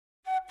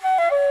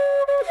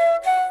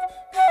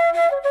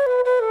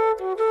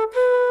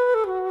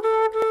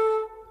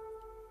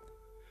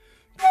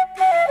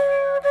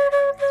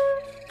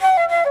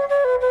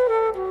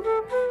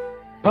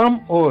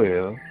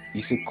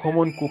is a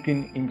common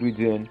cooking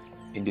ingredient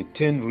in the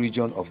 10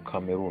 region of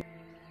Cameroon.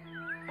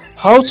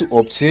 How to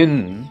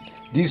obtain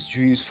this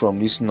juice from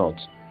this nut?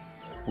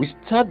 We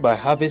start by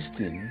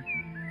harvesting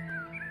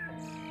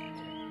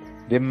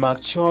the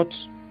matured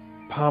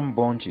palm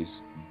bunches.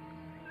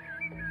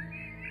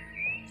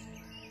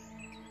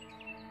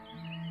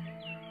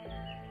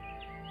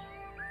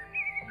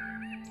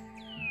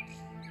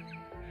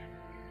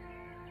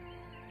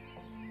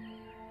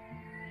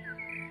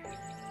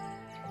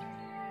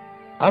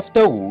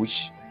 After which,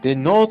 the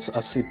nuts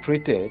are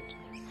separated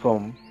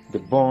from the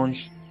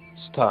bunch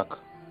stalk.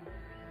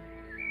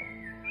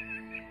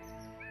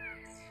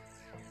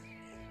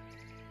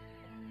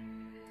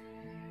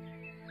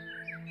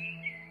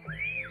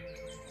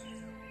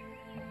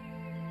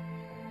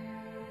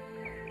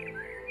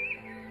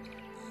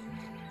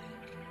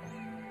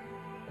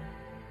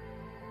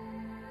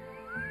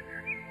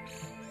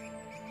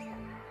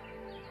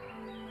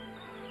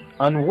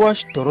 And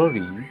wash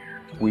thoroughly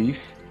with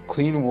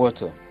clean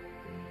water.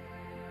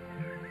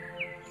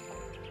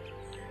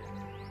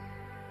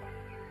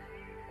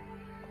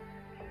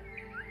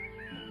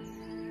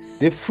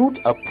 The fruit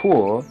are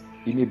poured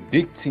in a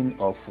big tin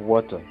of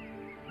water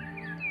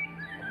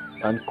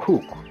and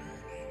cook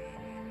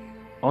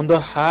under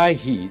high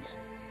heat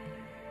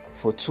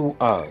for 2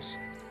 hours.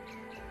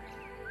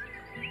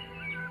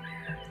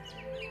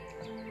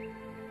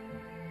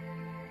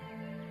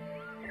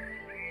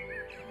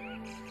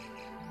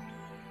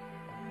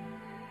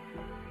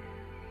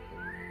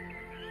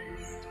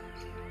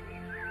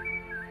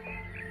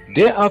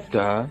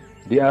 Thereafter,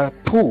 they are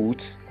put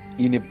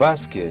in a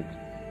basket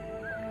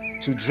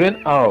to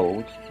drain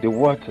out the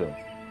water.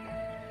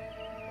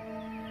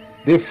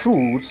 The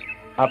fruits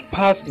are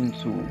passed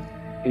into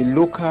a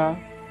local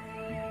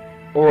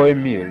oil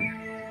mill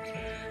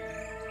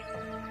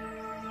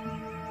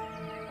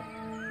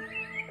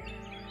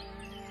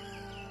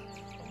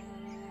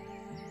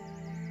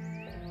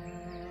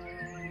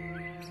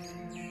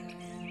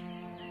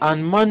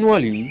and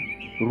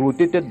manually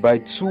rotated by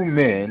 2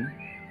 men,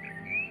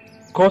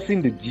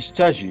 causing the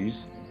discharges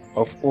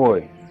of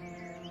oil.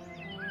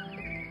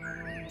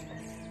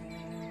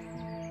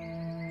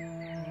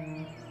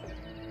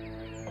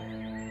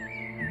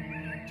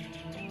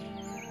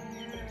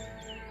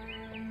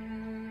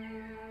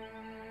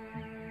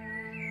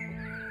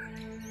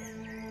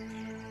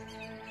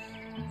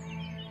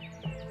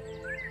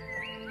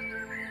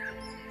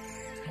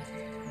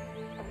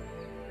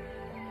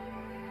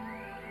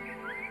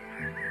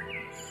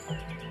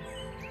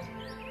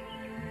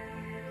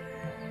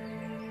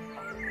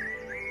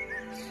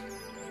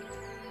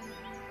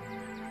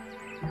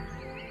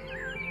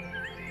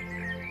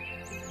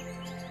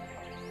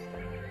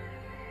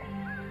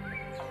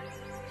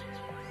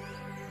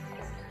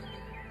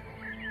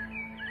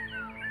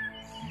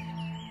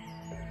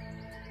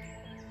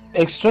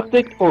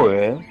 Extracted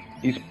oil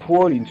is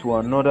poured into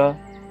another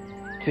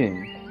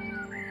tin.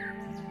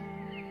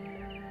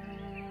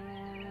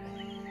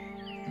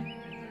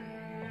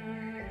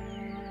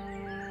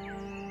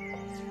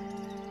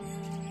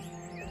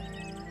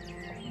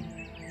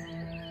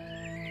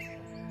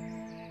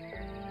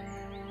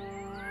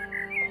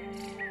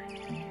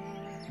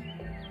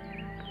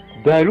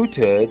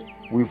 Diluted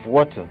with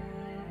water.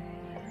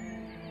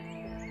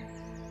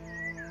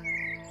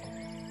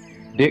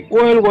 The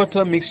oil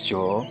water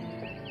mixture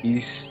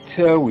is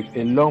stirred with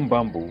a long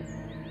bamboo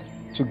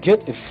to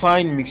get a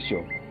fine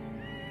mixture.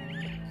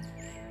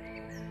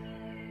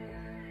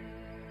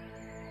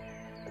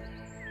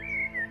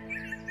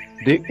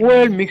 The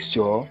oil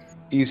mixture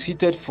is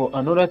heated for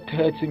another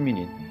 30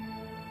 minutes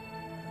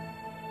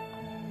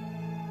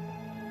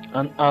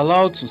and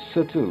allowed to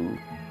settle.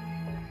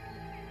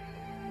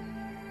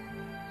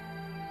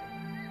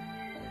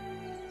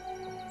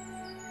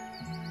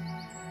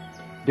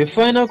 The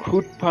final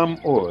crude palm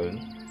oil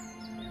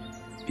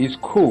is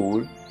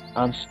cooled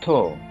and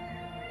stored.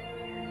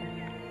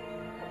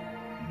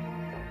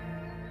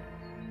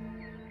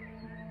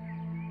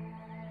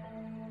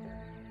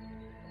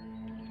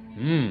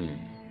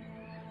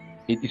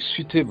 It is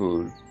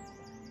suitable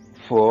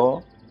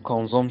for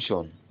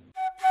consumption.